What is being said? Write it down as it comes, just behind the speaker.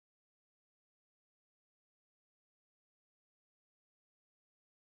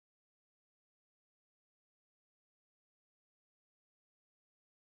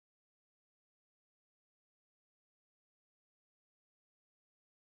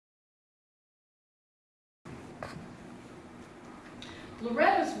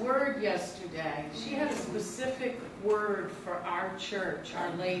Loretta's word yesterday, she had a specific word for our church,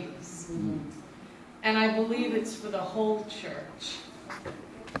 our ladies. And I believe it's for the whole church.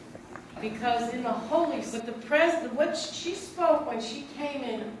 Because in the Holy Spirit, what she spoke when she came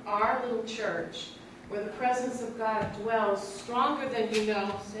in our little church, where the presence of God dwells stronger than you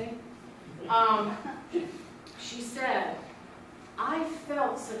know, she said, I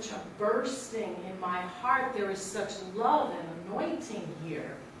felt such a bursting in my heart. There is such love and anointing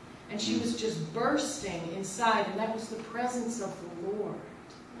here. And she was just bursting inside, and that was the presence of the Lord.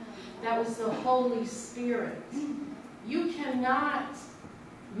 That was the Holy Spirit. You cannot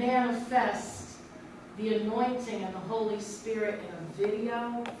manifest the anointing and the Holy Spirit in a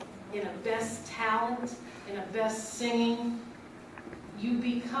video, in a best talent, in a best singing. You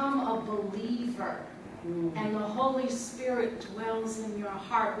become a believer, and the Holy Spirit dwells in your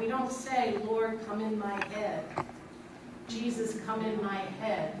heart. We don't say, Lord, come in my head. Jesus, come in my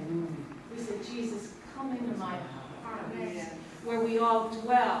head. We say, Jesus, come into my heart, where we all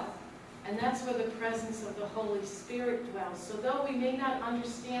dwell. And that's where the presence of the Holy Spirit dwells. So though we may not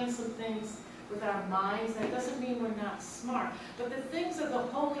understand some things with our minds, that doesn't mean we're not smart. But the things of the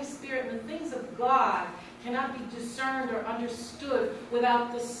Holy Spirit and the things of God cannot be discerned or understood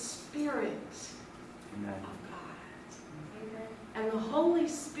without the Spirit of God. Amen. And the Holy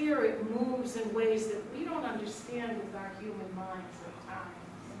Spirit moves in ways that we don't understand with our human minds at times.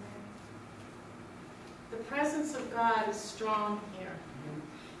 The presence of God is strong here.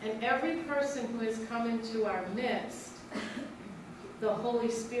 And every person who has come into our midst, the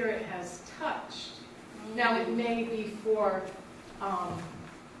Holy Spirit has touched. Now it may be for,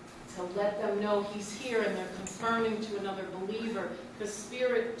 to let them know He's here and they're confirming to another believer, because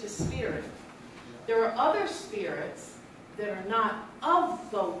spirit to spirit. There are other spirits that are not of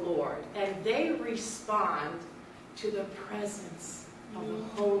the Lord, and they respond to the presence of the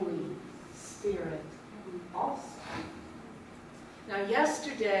Holy Spirit also. Now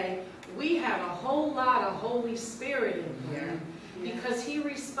yesterday, we had a whole lot of Holy Spirit in here because He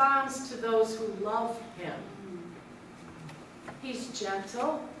responds to those who love Him. He's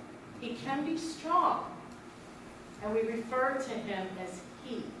gentle. He can be strong. And we refer to Him as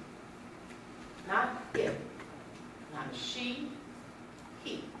He. Not it. Not a she.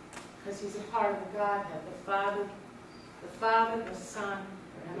 He. Because He's a part of the Godhead. The Father, the Son,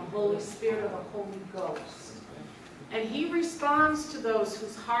 and the Holy Spirit, or the Holy Ghost. And He responds to those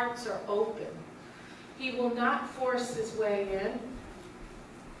whose hearts are open. He will not force His way in.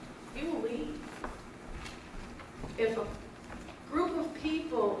 He will lead. If a group of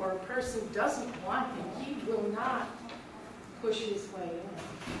people or a person doesn't want Him, He will not push His way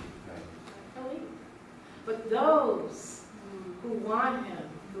in. He'll lead. But those who want Him,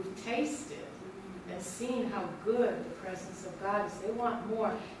 who've tasted and seen how good the presence of God is, they want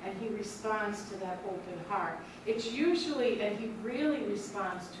more, and He responds to that open heart. It's usually, and He really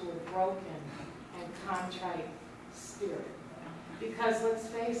responds to a broken and contrite spirit. Because let's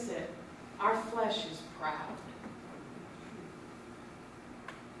face it, our flesh is proud.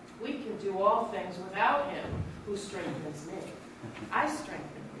 We can do all things without Him who strengthens me. I strengthen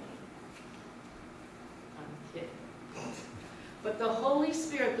me. I'm kidding. But the Holy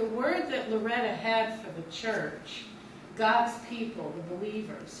Spirit, the word that Loretta had for the church, God's people, the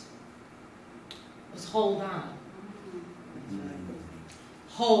believers, was hold on.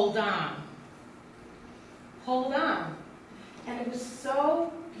 Hold on. Hold on. And it was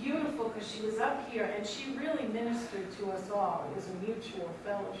so beautiful because she was up here and she really ministered to us all. It was a mutual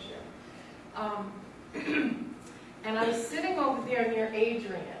fellowship. And I was sitting over there near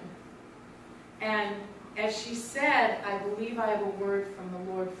Adrian, and as she said, I believe I have a word from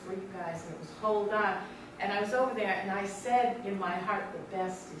the Lord for you guys, and it was hold on. And I was over there, and I said in my heart, the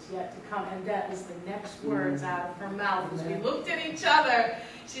best is yet to come. And that was the next words out of her mouth. As we looked at each other,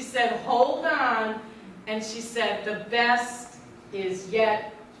 she said, hold on. And she said, the best is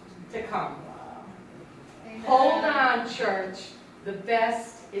yet to come. Amen. Hold on, church. The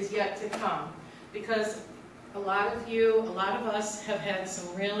best is yet to come. Because a lot of you, a lot of us have had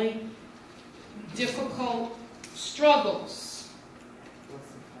some really difficult struggles.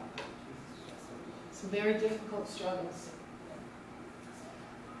 Some very difficult struggles.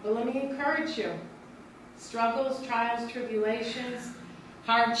 But let me encourage you. Struggles, trials, tribulations,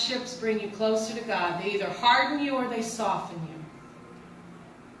 hardships bring you closer to God. They either harden you or they soften you.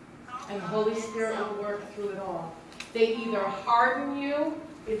 And the Holy Spirit will work through it all. They either harden you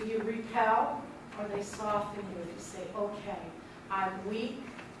if you repel, or they soften you if you say, okay, I'm weak,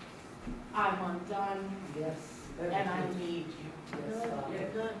 I'm undone, and I need you. Yes, You're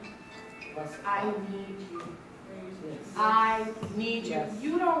good. I need you. I need you. Yes.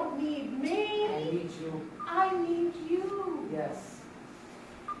 You don't need me. I need you. I need you. Yes.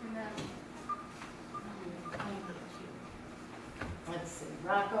 I need you. Let's see.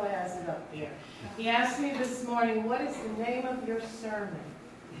 Rocco has it up there. He asked me this morning, what is the name of your sermon?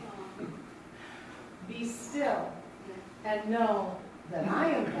 Be still and know that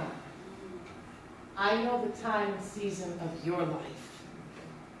I am God. I know the time and season of your life.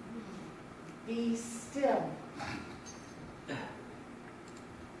 Be still.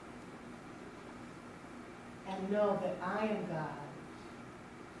 And know that I am God.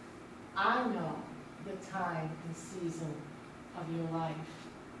 I know the time and season of your life.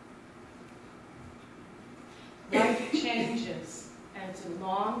 Life changes, and it's a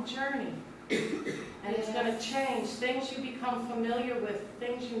long journey. And it's going to change. Things you become familiar with,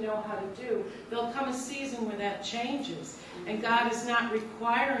 things you know how to do, there'll come a season where that changes. And God is not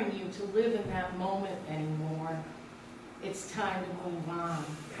requiring you to live in that moment anymore. It's time to move on.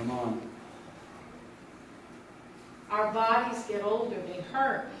 Come on. Our bodies get older, they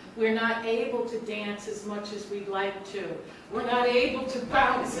hurt. We're not able to dance as much as we'd like to. We're not able to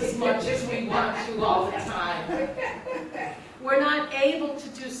bounce as much as we want to all the time. We're not able to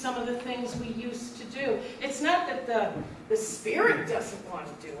do some of the things we used to do. It's not that the spirit doesn't want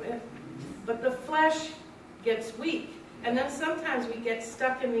to do it, but the flesh gets weak. And then sometimes we get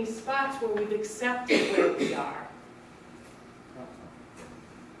stuck in these spots where we've accepted where we are.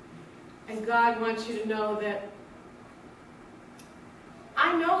 And God wants you to know that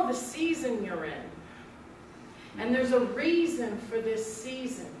I know the season you're in. And there's a reason for this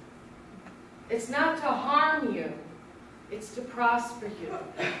season. It's not to harm you. It's to prosper you.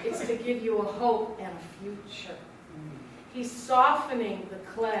 It's to give you a hope and a future. He's softening the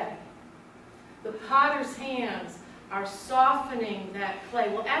clay. The potter's hands are softening that clay.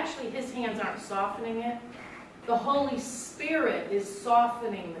 Well, actually, his hands aren't softening it. The Holy Spirit is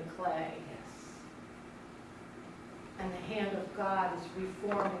softening the clay. And the hand of God is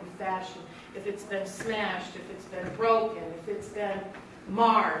reforming fashion. If it's been smashed, if it's been broken, if it's been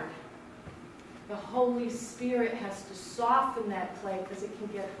marred, the Holy Spirit has to soften that clay because it can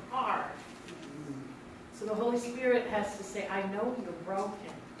get hard. So the Holy Spirit has to say, I know you're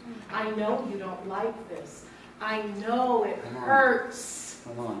broken. I know you don't like this. I know it hurts.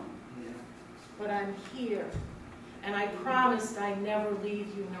 Come on. But I'm here. And I promised I never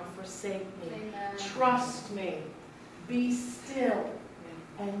leave you nor forsake me. Amen. Trust me. Be still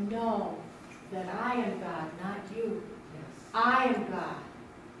and know that I am God, not you. I am God.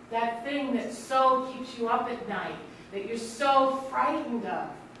 That thing that so keeps you up at night, that you're so frightened of,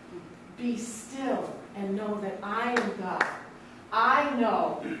 be still and know that I am God. I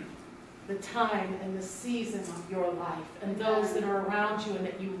know the time and the season of your life and those that are around you and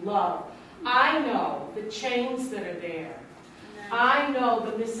that you love. I know the chains that are there. I know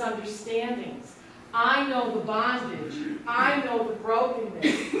the misunderstandings. I know the bondage. I know the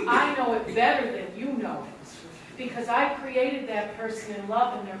brokenness. I know it better than you know it. Because I created that person in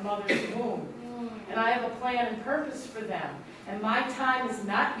love in their mother's womb. And I have a plan and purpose for them. And my time is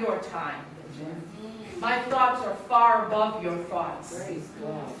not your time. My thoughts are far above your thoughts.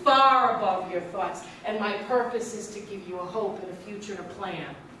 Far above your thoughts. And my purpose is to give you a hope and a future and a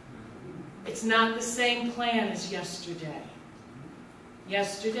plan. It's not the same plan as yesterday.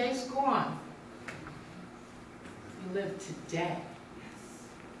 Yesterday's gone. You live today.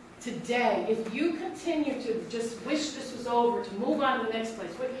 Today, if you continue to just wish this was over, to move on to the next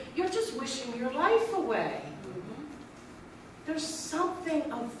place, you're just wishing your life away. There's something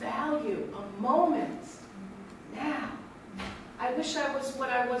of value, a moment now. I wish I was what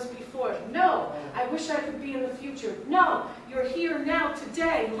I was before. No. I wish I could be in the future. No. You're here now,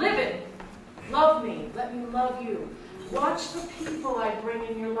 today. Live it. Love me. Let me love you. Watch the people I bring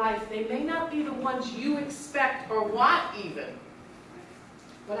in your life. They may not be the ones you expect or want even.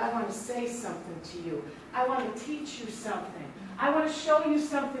 But I want to say something to you. I want to teach you something. I want to show you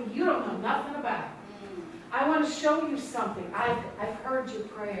something you don't know nothing about. I want to show you something. I've heard your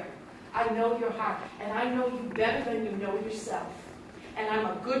prayer. I know your heart. And I know you better than you know yourself. And I'm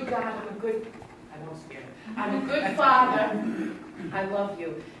a good God. I'm a good Father. I love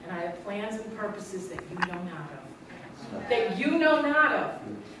you. And I have plans and purposes that you know not of. That you know not of.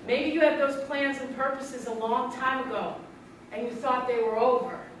 Maybe you had those plans and purposes a long time ago. And you thought they were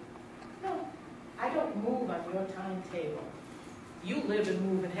over. No, I don't move on your timetable. You live and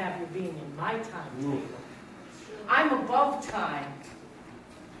move and have your being in my timetable. I'm above time.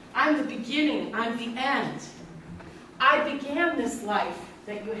 I'm the beginning. I'm the end. I began this life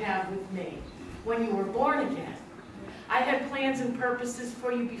that you have with me when you were born again. I had plans and purposes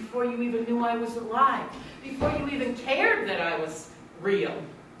for you before you even knew I was alive, before you even cared that I was real.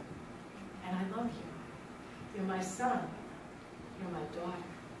 And I love you. You're my son. You're my daughter.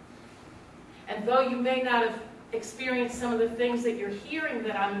 And though you may not have experienced some of the things that you're hearing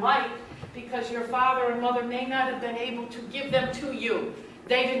that I'm like, because your father and mother may not have been able to give them to you.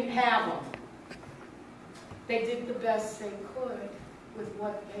 They didn't have them. They did the best they could with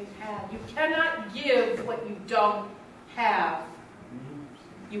what they had. You cannot give what you don't have.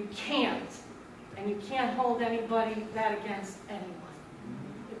 You can't. And you can't hold anybody that against anyone.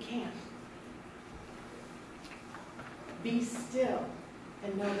 You can't. Be still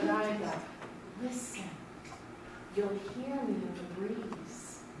and know that I am God. Listen. You'll hear me in the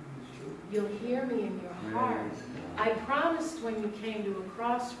breeze. You'll hear me in your heart. I promised when you came to a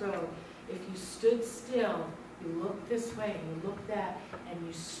crossroad, if you stood still, you looked this way and you looked that, and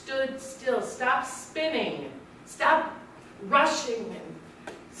you stood still. Stop spinning. Stop rushing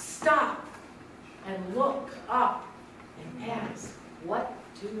and stop and look up and ask, what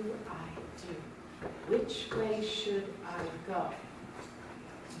do I do? Which way should I go?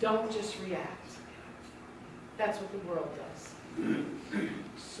 Don't just react. That's what the world does.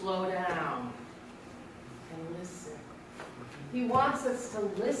 Slow down and listen. He wants us to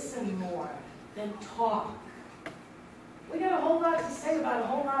listen more than talk. We got a whole lot to say about a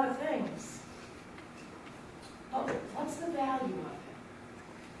whole lot of things. But what's the value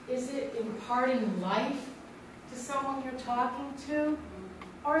of it? Is it imparting life to someone you're talking to?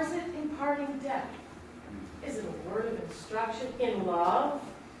 Or is it imparting death? Is it a word of instruction in love?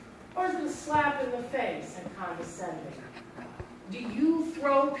 Or is it a slap in the face and condescending? Do you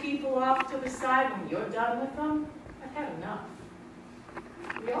throw people off to the side when you're done with them? I've had enough.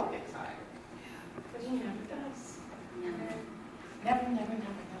 We all get tired. But he never does. Never. Never, never, never, never,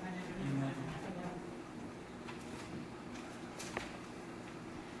 never, never, never, never.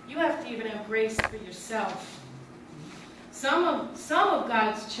 You have to even have grace for yourself. Some of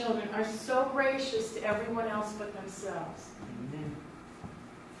God's children are so gracious to everyone else but themselves.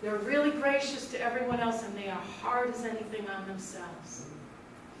 They're really gracious to everyone else, and they are hard as anything on themselves.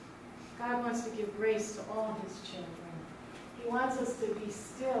 God wants to give grace to all his children. He wants us to be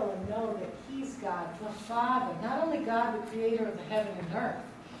still and know that he's God, the Father, not only God, the creator of the heaven and earth.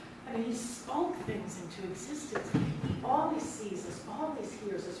 I mean, he spoke things into existence. He always sees us, always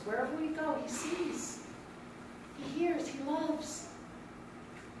hears us. Wherever we go, he sees. He hears, he loves.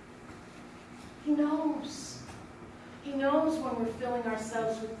 He knows. He knows when we're filling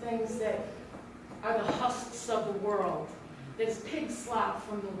ourselves with things that are the husks of the world, that is pig slop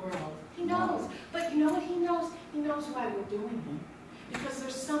from the world. He knows. But you know what he knows? He knows why we're doing it. Because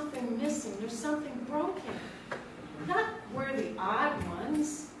there's something missing. There's something broken. Not we're the odd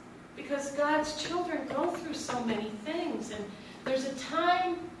ones. Because God's children go through so many things. And there's a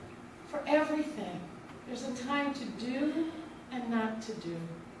time for everything. There's a time to do and not to do.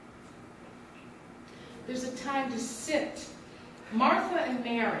 There's a time to sit. Martha and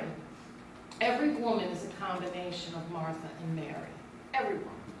Mary. Every woman is a combination of Martha and Mary. Every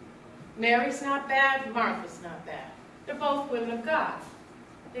woman. Mary's not bad, Martha's not bad. They're both women of God.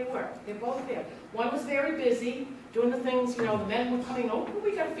 They were. They're both there. One was very busy, doing the things, you know, the men were coming, oh,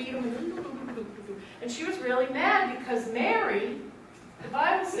 we got to feed them. And she was really mad because Mary, the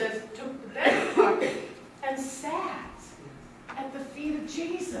Bible says, took the bed part and sat at the feet of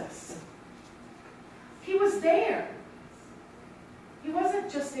Jesus. He was there. He wasn't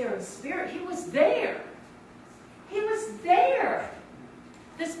just there in spirit. He was there. He was there.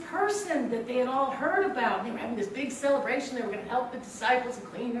 This person that they had all heard about. They were having this big celebration. They were going to help the disciples and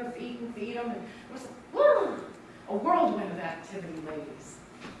clean their feet and feed them. And it was a whirlwind of activity, ladies.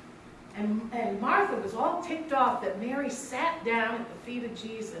 And Martha was all ticked off that Mary sat down at the feet of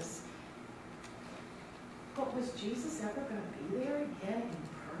Jesus. But was Jesus ever going to be there again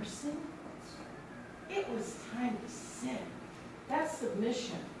in person? It was time to sit. That's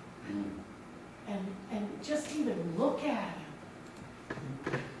submission. And just even look at him.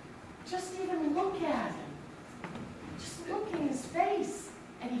 Just even look at him. Just look in his face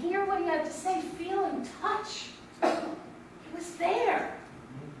and hear what he had to say. Feel and touch. He was there.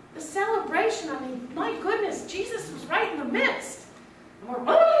 The celebration, I mean, my goodness, Jesus was right in the midst. And we're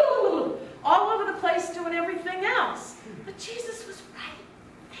all over the place doing everything else. But Jesus was right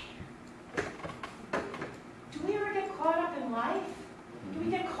there. Do we ever get caught up in life? Do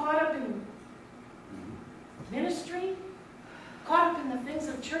we get caught up in ministry? Caught up in the things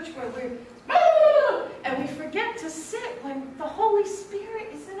of church where we're and we forget to sit when the Holy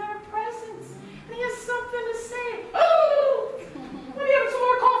Spirit is in our presence. And he has something to say. Let me have some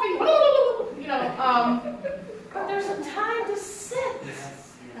more coffee. But there's a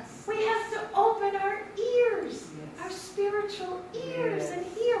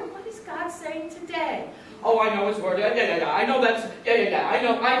I know his word. Yeah. I know that's, yeah. I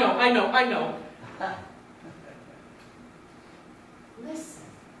know. Listen.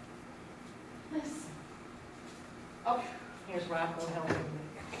 Okay, here's Rocco helping me.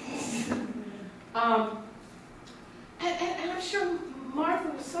 And I'm sure Martha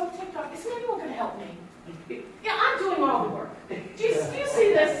was so ticked off. Isn't anyone going to help me? Yeah, I'm doing all the work. Do you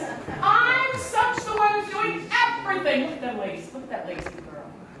see this? I'm such the one who's doing everything. Look at that lazy. Look at that lazy girl.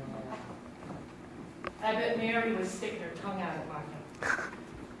 I bet Mary was sticking her tongue out at Martha.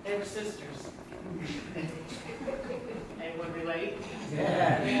 They were sisters. Anyone relate?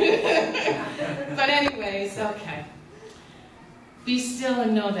 Yeah. But anyways, okay. Be still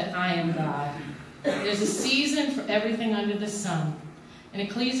and know that I am God. There's a season for everything under the sun. In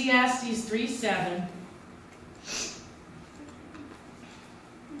Ecclesiastes 3:7,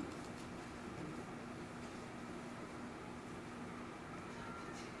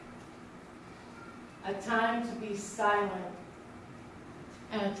 a time to be silent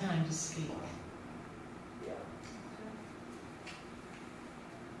and a time to speak.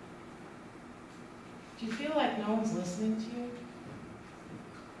 Do you feel like no one's listening to you?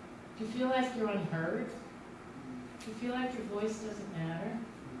 Do you feel like you're unheard? Do you feel like your voice doesn't matter?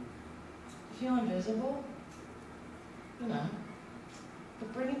 Do you feel invisible? You know.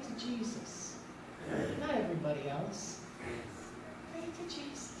 But bring it to Jesus. Not everybody else. Bring it to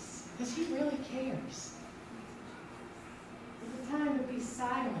Jesus. Because he really cares. It's a time to be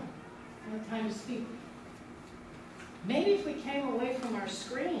silent and a time to speak. Maybe if we came away from our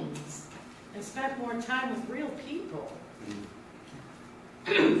screens and spent more time with real people.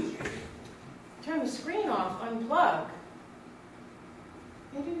 Turn the screen off, unplug.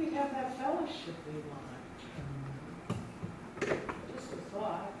 Maybe we'd have that fellowship we want. Just a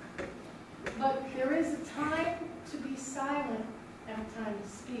thought. But there is a time to be silent and a time to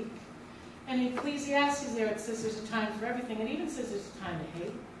speak. And in Ecclesiastes there it says there's a time for everything. It even says there's a time to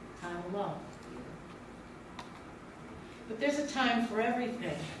hate, time to love. But there's a time for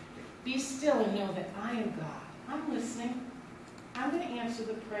everything. Be still and know that I am God. I'm listening. I'm going to answer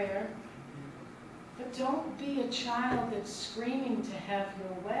the prayer. But don't be a child that's screaming to have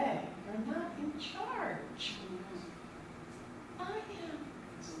your way. You're not in charge. I am.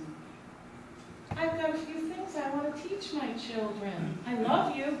 I've got a few things I want to teach my children. I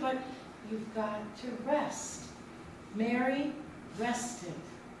love you, but you've got to rest. Mary rested.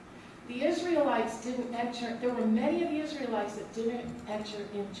 The Israelites didn't enter, there were many of the Israelites that didn't enter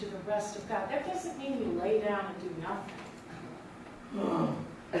into the rest of God. That doesn't mean you lay down and do nothing.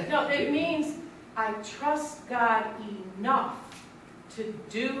 No, it means I trust God enough to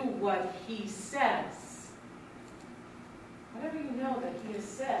do what he says. Whatever you know that he has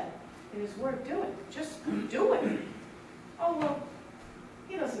said in his word, do it. Just do it. Oh, well,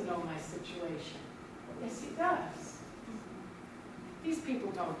 he doesn't know my situation. Yes, he does. These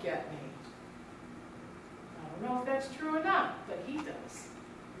people don't get me. I don't know if that's true or not, but he does.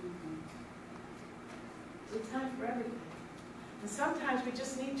 There's a time for everything. And sometimes we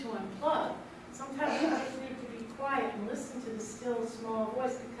just need to unplug. Sometimes we just need to be quiet and listen to the still small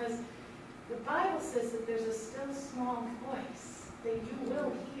voice, because the Bible says that there's a still small voice that you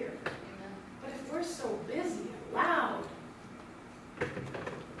will hear. But if we're so busy and loud,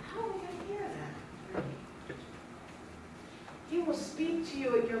 how are we going to hear that? He will speak to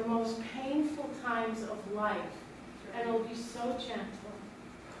you at your most painful times of life, and it'll be so gentle,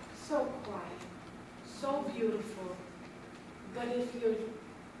 so quiet, so beautiful. But if you're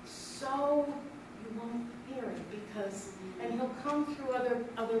you won't hear it, because, and he'll come through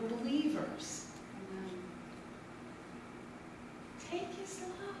other believers. Take his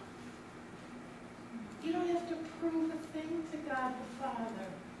love. You don't have to prove a thing to God the Father.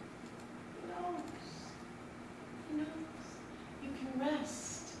 He knows. He knows. You can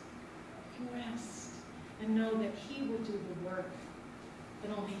rest. You can rest and know that he will do the work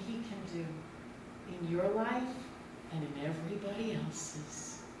that only he can do in your life and in everybody else's.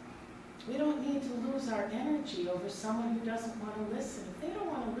 We don't need to lose our energy over someone who doesn't want to listen. If they don't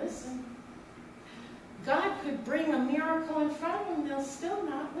want to listen, God could bring a miracle in front of them, they'll still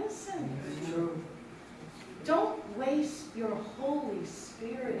not listen. That's true. Don't waste your Holy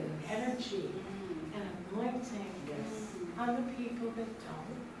Spirit energy and anointing on the people that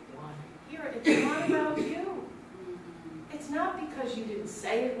don't want to hear it. It's not about you. It's not because you didn't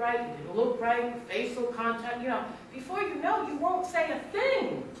say it right, you didn't look right, facial contact, before you know, you won't say a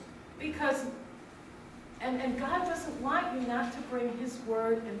thing. Because, and God doesn't want you not to bring his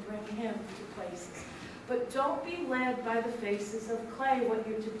word and bring him to places. But don't be led by the faces of clay, what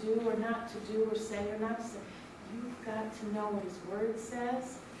you're to do or not to do or say or not to say. You've got to know what his word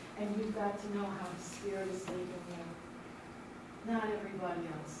says, And you've got to know how the Spirit is leading you. Not everybody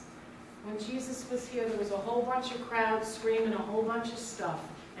else. When Jesus was here, there was a whole bunch of crowds screaming a whole bunch of stuff.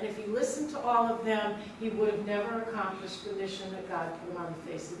 And if he listened to all of them, he would have never accomplished the mission that God put him on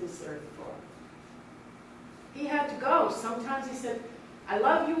the face of this earth for. He had to go. Sometimes he said, I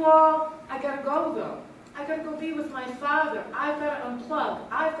love you all. I got to go, though. I got to go be with my Father. I've got to unplug.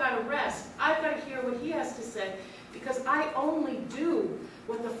 I've got to rest. I've got to hear what he has to say, because I only do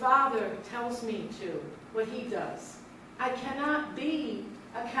what the Father tells me to, what he does. I cannot be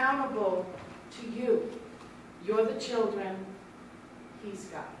accountable to you. You're the children. He's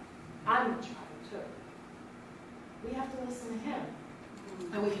God. I'm the child, too. We have to listen to him.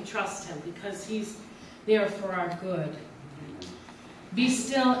 And we can trust him because he's there for our good. Be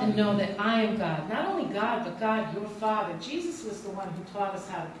still and know that I am God. Not only God, but God, your Father. Jesus was the one who taught us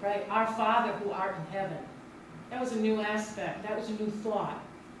how to pray. Our Father who art in heaven. That was a new aspect. That was a new thought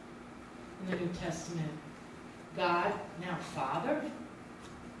in the New Testament. God, now Father.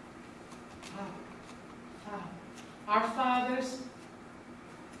 Father. Our fathers,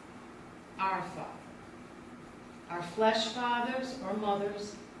 our Father. Our flesh fathers or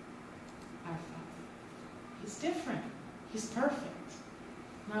mothers, our Father. He's different. He's perfect.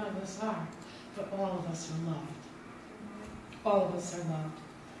 None of us are, but all of us are loved. All of us are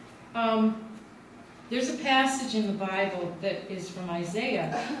loved. There's a passage in the Bible that is from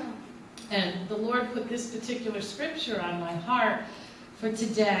Isaiah, and the Lord put this particular scripture on my heart for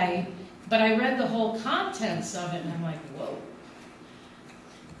today, but I read the whole contents of it, and I'm like, whoa.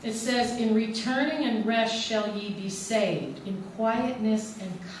 It says, in returning and rest shall ye be saved. In quietness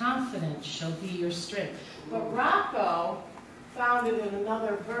and confidence shall be your strength. But Rocco found it in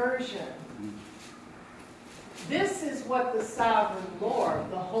another version. This is what the sovereign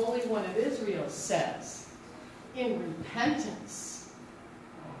Lord, the Holy One of Israel, says. In repentance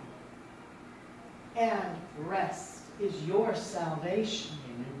and rest is your salvation.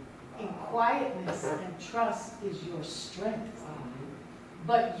 In quietness and trust is your strength.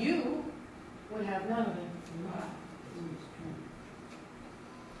 But you would have none of it.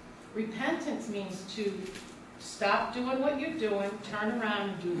 Repentance means to stop doing what you're doing, turn around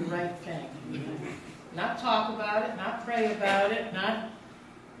and do the right thing. Not talk about it, not pray about it, not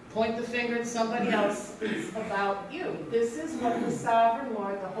point the finger at somebody else. It's about you. This is what the sovereign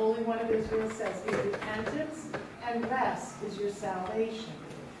Lord, the Holy One of Israel, says. In repentance and rest is your salvation.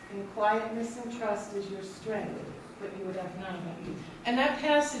 In quietness and trust is your strength. But you would have none of it. And that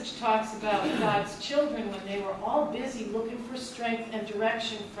passage talks about God's children when they were all busy looking for strength and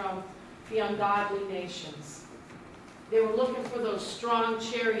direction from the ungodly nations. They were looking for those strong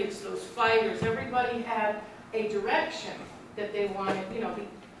chariots, those fighters. Everybody had a direction that they wanted. You know, the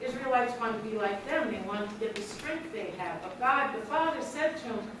Israelites wanted to be like them. They wanted to get the strength they had. But God, the Father, said to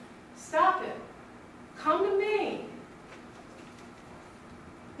them, stop it. Come to me.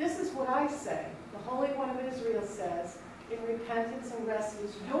 This is what I say. The Holy One of Israel says, in repentance and rest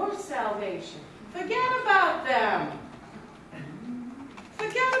is your salvation. Forget about them.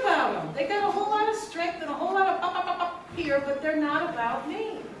 Forget about them. They got a whole lot of strength and a whole lot of up here, but they're not about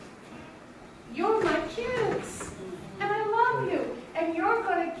me. You're my kids, and I love you. And you're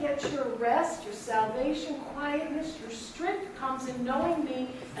going to get your rest, your salvation, quietness, your strength comes in knowing me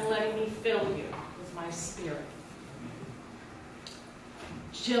and letting me fill you with my Spirit.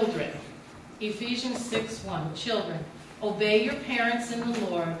 Children. Ephesians 6:1. Children, obey your parents in the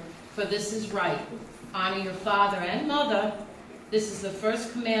Lord, for this is right. Honor your father and mother. This is the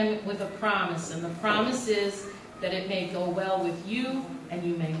first commandment with a promise, and the promise is that it may go well with you and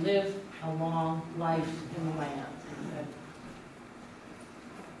you may live a long life in the land.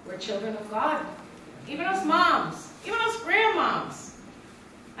 We're children of God. Even us moms, even us grandmoms.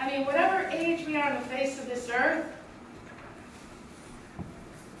 I mean, whatever age we are on the face of this earth,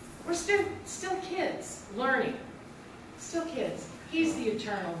 we're still kids, learning. Still kids. He's the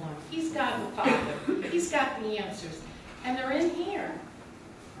eternal one. He's God the Father. He's got the answers. And they're in here.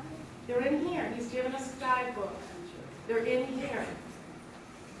 They're in here. He's given us a guidebook. They're in here.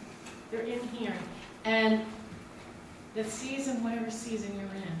 They're in here. And the season, whatever season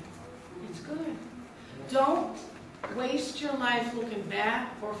you're in, it's good. Don't waste your life looking back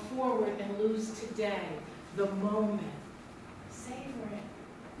or forward and lose today, the moment. Savor it.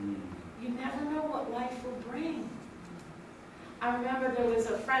 You never know what life will bring. I remember there was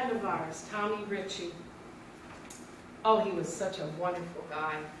a friend of ours, Tommy Ritchie. Oh, he was such a wonderful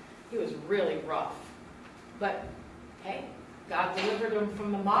guy. He was really rough. But, hey, God delivered him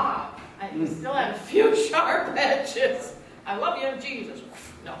from the mob. And he still had a few sharp edges. I love you, Jesus.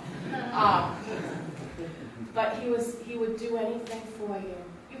 No. But he would do anything for you.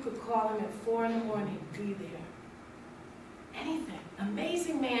 You could call him at 4 in the morning, he'd be there. Anything.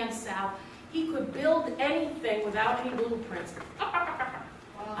 Amazing man, Sal. He could build anything without any blueprints.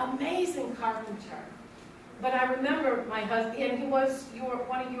 Amazing carpenter. But I remember my husband, and he was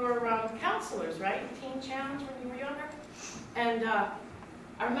one of your counselors, right? Teen Challenge when you were younger. And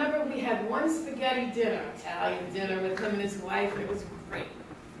I remember we had one spaghetti dinner, Italian dinner with him and his wife. It was great.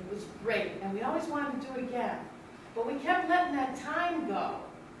 It was great. And we always wanted to do it again. But we kept letting that time go.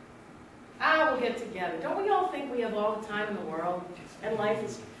 We'll get together. Don't we all think we have all the time in the world? And life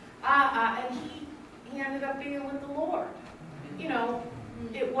is, and he ended up being with the Lord. You know,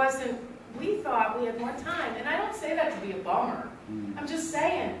 it wasn't, we thought we had more time. And I don't say that to be a bummer. I'm just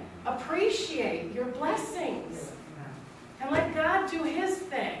saying, appreciate your blessings. And let God do his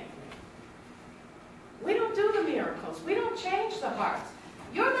thing. We don't do the miracles. We don't change the hearts.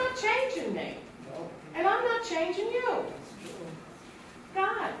 You're not changing me. And I'm not changing you.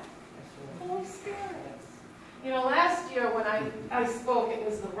 God. Holy Spirit. You know, last year when I spoke, it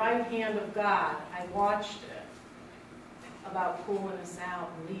was the right hand of God. I watched it about pulling us out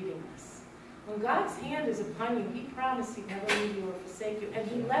and leading us. When God's hand is upon you, he promised he'd never leave you or forsake you. And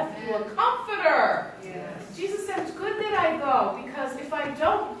he left you a comforter. Yes. Jesus said, it's good that I go, because if I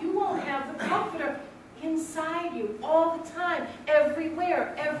don't, you won't have the comforter inside you all the time,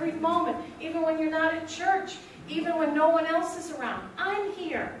 everywhere, every moment, even when you're not at church, even when no one else is around. I'm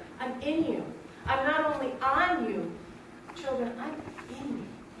here. I'm in you. I'm not only on you, children, I'm in you.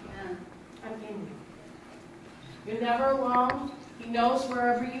 Yeah. I'm in you. You're never alone. He knows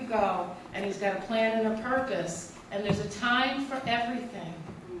wherever you go, and he's got a plan and a purpose, and there's a time for everything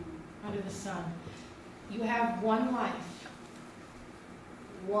under the sun. You have one life.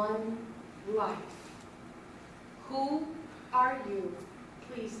 One life. Who are you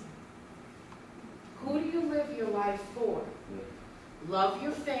pleasing? Who do you live your life for? Love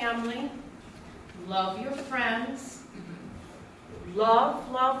your family. Love your friends. Love,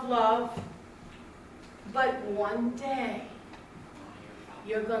 love, love. But one day,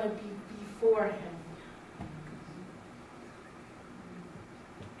 you're going to be before him.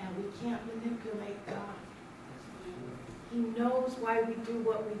 And we can't manipulate God. He knows why we do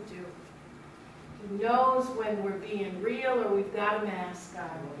what we do. He knows when we're being real or we've got a mask on.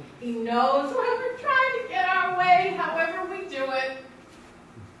 He knows when we're trying to get our way, however we do it.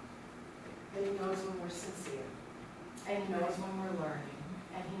 And he knows when we're sincere. And he knows when we're learning.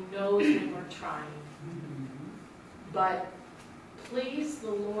 And he knows when we're trying. But please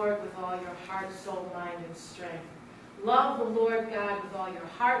the Lord with all your heart, soul, mind, and strength. Love the Lord God with all your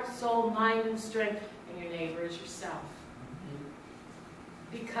heart, soul, mind, and strength, and your neighbor as yourself.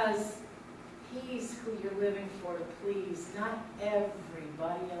 Because he's who you're living for to please, not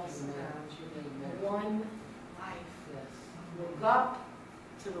everybody else around you. One life. Look up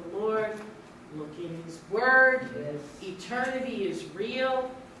to the Lord. Look in his word. Eternity is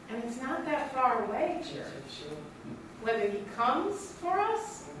real. And it's not that far away, church. Whether he comes for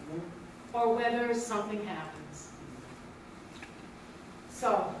us or whether something happens.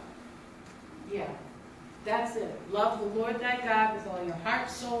 So, yeah, that's it. Love the Lord thy God with all your heart,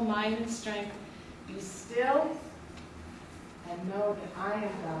 soul, mind, and strength. Be still and know that I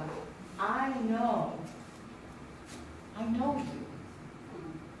am God. I know you.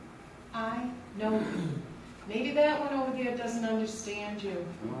 I know you. Maybe that one over there doesn't understand you.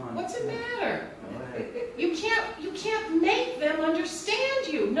 What's the matter? You can't make them understand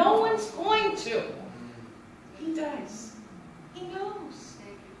you. No one's going to. He does. He knows.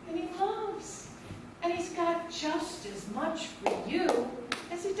 And he loves. And he's got just as much for you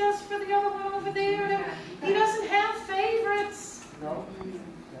as he does for the other one over there. He doesn't have favorites. No.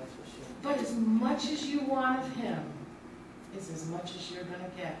 But as much as you want of him is as much as you're going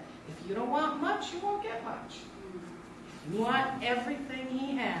to get. If you don't want much, you won't get much. If you want everything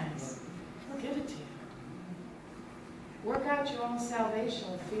he has, he'll give it to you. Work out your own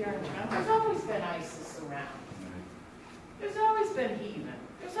salvation with fear and trembling. There's always been ISIS around. There's always been heathen.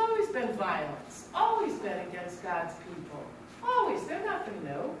 There's always been violence. Always been against God's people. Always. They're nothing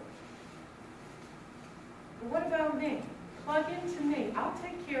new. But what about me? Plug into me. I'll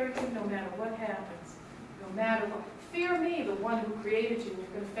take care of you no matter what happens. No matter what. Fear me, the one who created you, and you're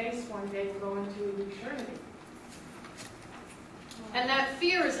going to face one day and go into an eternity. And that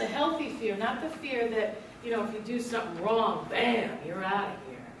fear is a healthy fear, not the fear that, if you do something wrong, bam, you're out of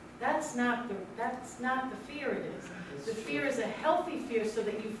here. That's not the fear it is. The fear is a healthy fear so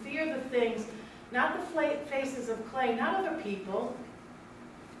that you fear the things, not the faces of clay, not other people,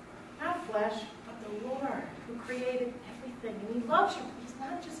 not flesh, but the Lord who created everything. And he loves you. He's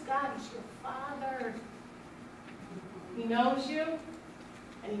not just God, he's your Father. He knows you.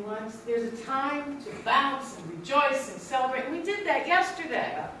 And he wants, there's a time to bounce and rejoice and celebrate. And we did that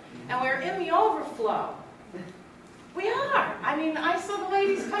yesterday. And we're in the overflow. We are. I mean, I saw the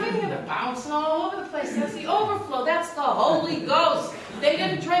ladies coming in and bouncing all over the place. That's the overflow. That's the Holy Ghost. They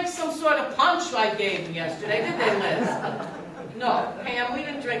didn't drink some sort of punch I gave them yesterday, did they, Liz? No, Pam, we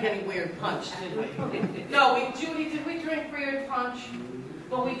didn't drink any weird punch, did we? No, Judy, did we drink weird punch?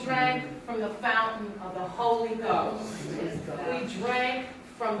 But we drank from the fountain of the Holy Ghost. We drank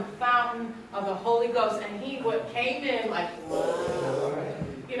from the fountain of the Holy Ghost. And he came in like, wow.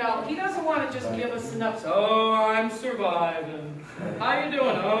 You know, he doesn't want to just give us enough. Oh, I'm surviving. How you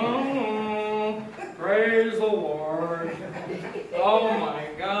doing? Oh, praise the Lord. Oh my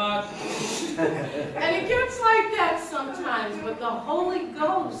God. And it gets like that sometimes, but the Holy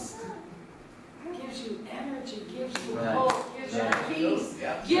Ghost gives you energy, gives you hope, gives you peace,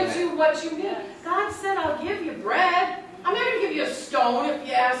 gives you what you need. God said, I'll give you bread. I'm not going to give you a stone if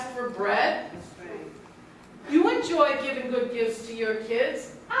you ask for bread. You enjoy giving good gifts to your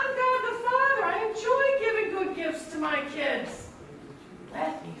kids. I'm God the Father. I enjoy giving good gifts to my kids.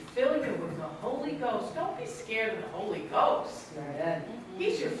 Let me fill you with the Holy Ghost. Don't be scared of the Holy Ghost.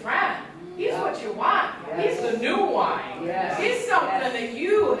 He's your friend. He's what you want. He's the new wine. He's something that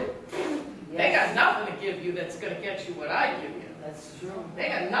you, they got nothing to give you that's going to get you what I give you. That's true. They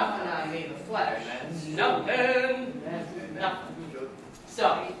got nothing on me, the flesh. Nothing. Nothing.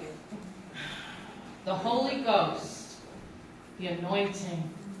 So, the Holy Ghost, the anointing,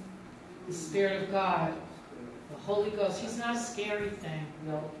 the Spirit of God, the Holy Ghost, he's not a scary thing.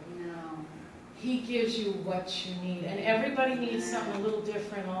 No. He gives you what you need. And everybody needs something a little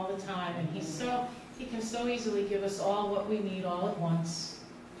different all the time. And he can so easily give us all what we need all at once.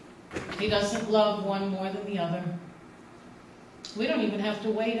 He doesn't love one more than the other. We don't even have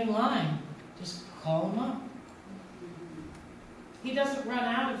to wait in line. Just call him up. He doesn't run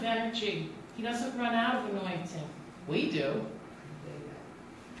out of energy. He doesn't run out of anointing. We do.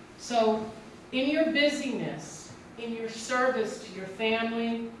 So, in your busyness, in your service to your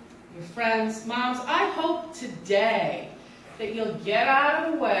family, your friends, moms, I hope today that you'll get out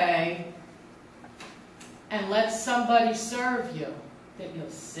of the way and let somebody serve you. That you'll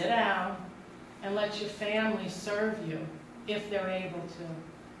sit down and let your family serve you if they're able to.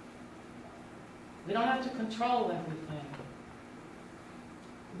 We don't have to control everything.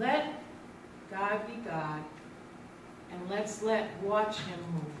 Let God be God, and watch him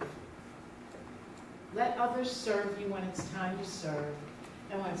move. Let others serve you when it's time to serve,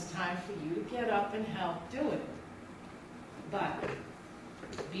 and when it's time for you to get up and help, do it. But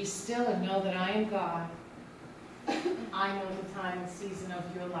be still and know that I am God. I know the time and season of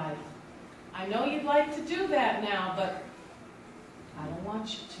your life. I know you'd like to do that now, but I don't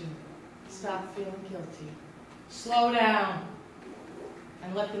want you to. Stop feeling guilty. Slow down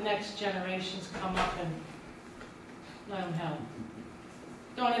and let the next generations come up and let them help.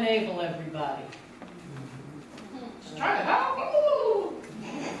 Don't enable everybody. Just try to help. Ooh.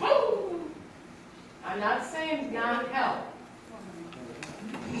 Ooh. I'm not saying not help.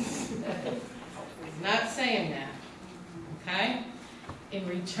 I'm not saying that. Okay? In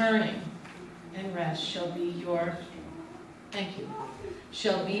returning and rest shall be your, thank you, you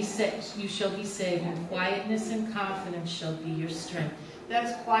shall be saved, and quietness and confidence shall be your strength.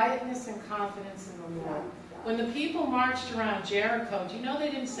 That's quietness and confidence in the Lord. When the people marched around Jericho, do you know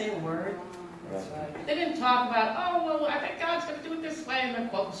they didn't say a word? Right. They didn't talk about, oh, well, I think God's going to do it this way, and then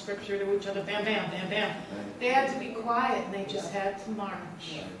quote the scripture to each other, bam, bam, bam, bam. They had to be quiet, and they just had to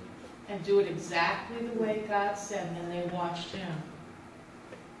march and do it exactly the way God said, and then they watched him.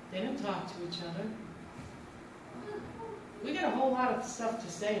 They didn't talk to each other. We got a whole lot of stuff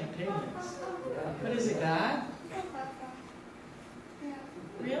to say and opinions. But is it God?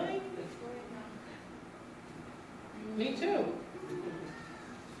 Really? Me too.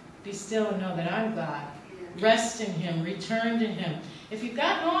 Be still and know that I'm God. Rest in him. Return to him. If you've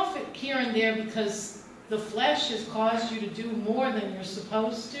gotten off it here and there because the flesh has caused you to do more than you're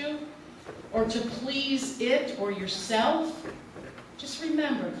supposed to, or to please it or yourself, just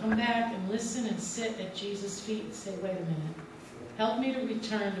remember, come back and listen and sit at Jesus' feet and say, wait a minute. Help me to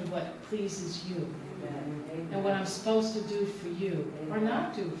return to what pleases you and what I'm supposed to do for you or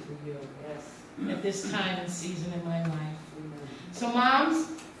not do for you at this time and season in my life. So moms,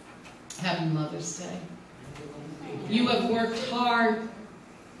 happy Mother's Day. You have worked hard.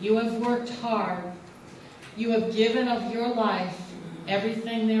 You have worked hard. You have given of your life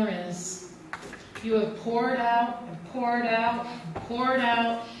everything there is. You have poured out and poured out and poured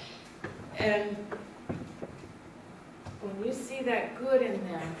out. And when you see that good in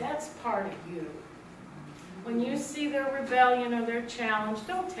them, that's part of you. When you see their rebellion or their challenge,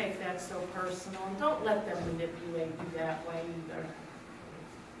 don't take that so personal. And don't let them manipulate you that way either.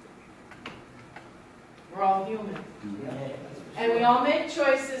 We're all human. And we all make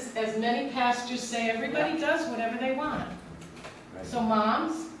choices, as many pastors say, everybody does whatever they want. So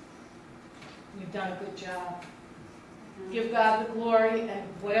moms, you've done a good job. Give God the glory, and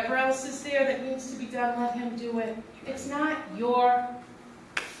whatever else is there that needs to be done, let Him do it. It's not your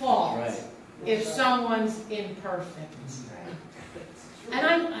fault if someone's imperfect. And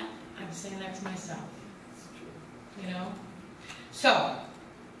I'm saying that to myself. You know? So,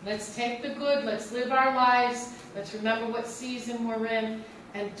 let's take the good, let's live our lives, let's remember what season we're in,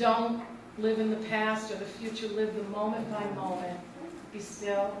 and don't live in the past or the future. Live the moment by moment. Be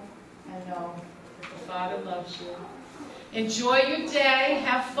still and know that the Father loves you. Enjoy your day,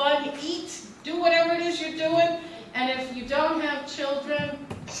 have fun, eat, do whatever it is you're doing. And if you don't have children,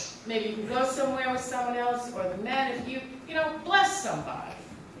 maybe you can go somewhere with someone else, or the men, if you bless somebody.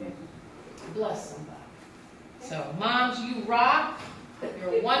 Bless somebody. So, moms, you rock.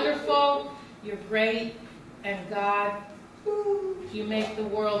 You're wonderful. You're great. And God, you make the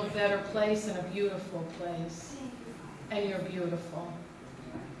world a better place and a beautiful place. And you're beautiful.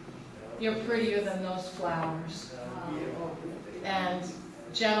 You're prettier than those flowers. And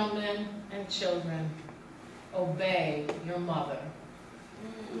gentlemen and children, obey your mother.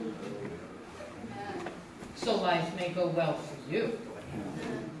 So life may go well for you.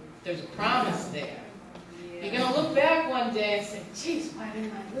 There's a promise there. You're going to look back one day and say, geez, why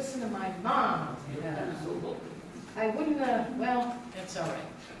didn't I listen to my mom? I wouldn't have, well, that's all right.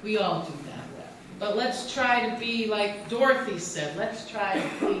 We all do that. But let's try to be, like Dorothy said, let's try to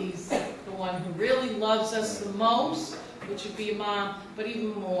please the one who really loves us the most, which would be a mom, but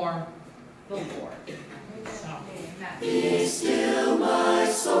even more, the Lord. So.